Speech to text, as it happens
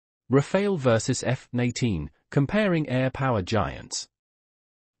Rafale vs F-18, comparing air power giants.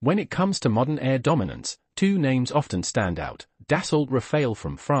 When it comes to modern air dominance, two names often stand out: Dassault Rafale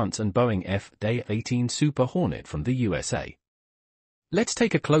from France and Boeing F-18 Super Hornet from the USA. Let's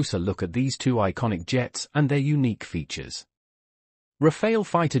take a closer look at these two iconic jets and their unique features. Rafale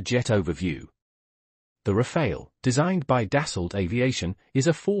fighter jet overview. The Rafale, designed by Dassault Aviation, is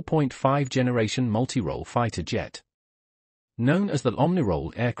a 4.5 generation multi-role fighter jet. Known as the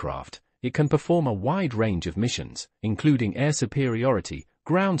Omnirole aircraft, it can perform a wide range of missions, including air superiority,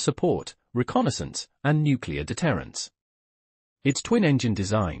 ground support, reconnaissance, and nuclear deterrence. Its twin-engine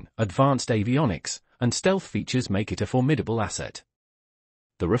design, advanced avionics, and stealth features make it a formidable asset.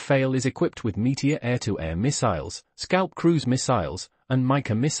 The Rafale is equipped with Meteor air-to-air missiles, Scalp cruise missiles, and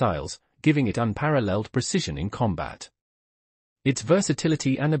Mica missiles, giving it unparalleled precision in combat. Its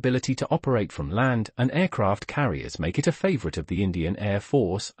versatility and ability to operate from land and aircraft carriers make it a favorite of the Indian Air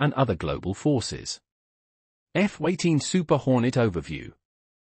Force and other global forces. F-18 Super Hornet overview.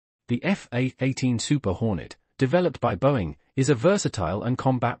 The F-18 Super Hornet, developed by Boeing, is a versatile and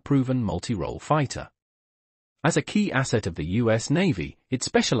combat-proven multi-role fighter. As a key asset of the U.S. Navy, it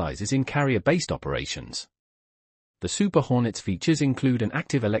specializes in carrier-based operations. The Super Hornet's features include an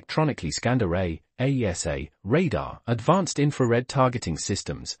active electronically scanned array, AESA, radar, advanced infrared targeting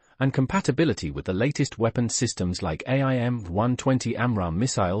systems, and compatibility with the latest weapon systems like AIM-120 AMRAAM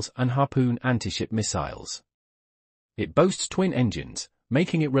missiles and Harpoon anti-ship missiles. It boasts twin engines,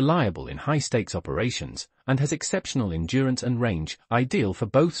 making it reliable in high-stakes operations, and has exceptional endurance and range, ideal for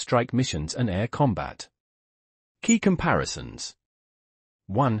both strike missions and air combat. Key comparisons.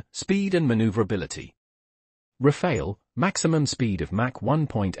 1. Speed and maneuverability. Rafale, maximum speed of Mach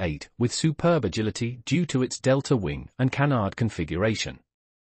 1.8 with superb agility due to its delta wing and canard configuration.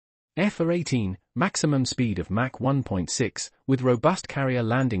 F-18, maximum speed of Mach 1.6 with robust carrier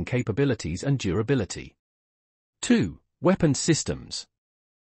landing capabilities and durability. 2. Weapon systems.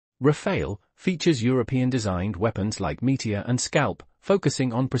 Rafale features European-designed weapons like Meteor and Scalp,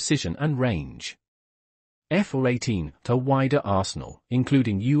 focusing on precision and range. F-18, a wider arsenal,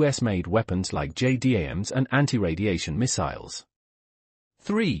 including US-made weapons like JDAMs and anti-radiation missiles.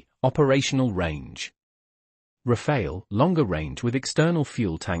 3. Operational range. Rafale, longer range with external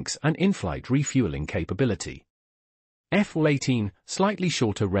fuel tanks and in-flight refueling capability. F-18, slightly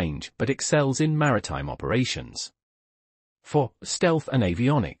shorter range but excels in maritime operations. 4. Stealth and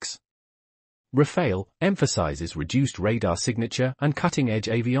avionics. Rafale emphasizes reduced radar signature and cutting-edge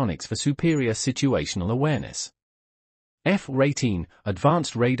avionics for superior situational awareness. F-18,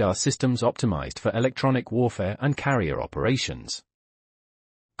 advanced radar systems optimized for electronic warfare and carrier operations.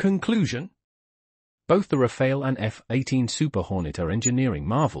 Conclusion. Both the Rafale and F-18 Super Hornet are engineering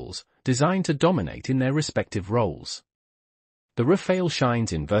marvels, designed to dominate in their respective roles. The Rafale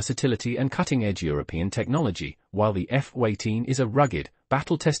shines in versatility and cutting-edge European technology, while the F-18 is a rugged,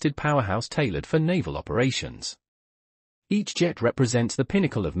 battle-tested powerhouse tailored for naval operations. Each jet represents the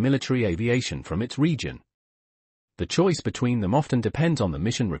pinnacle of military aviation from its region. The choice between them often depends on the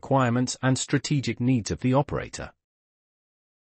mission requirements and strategic needs of the operator.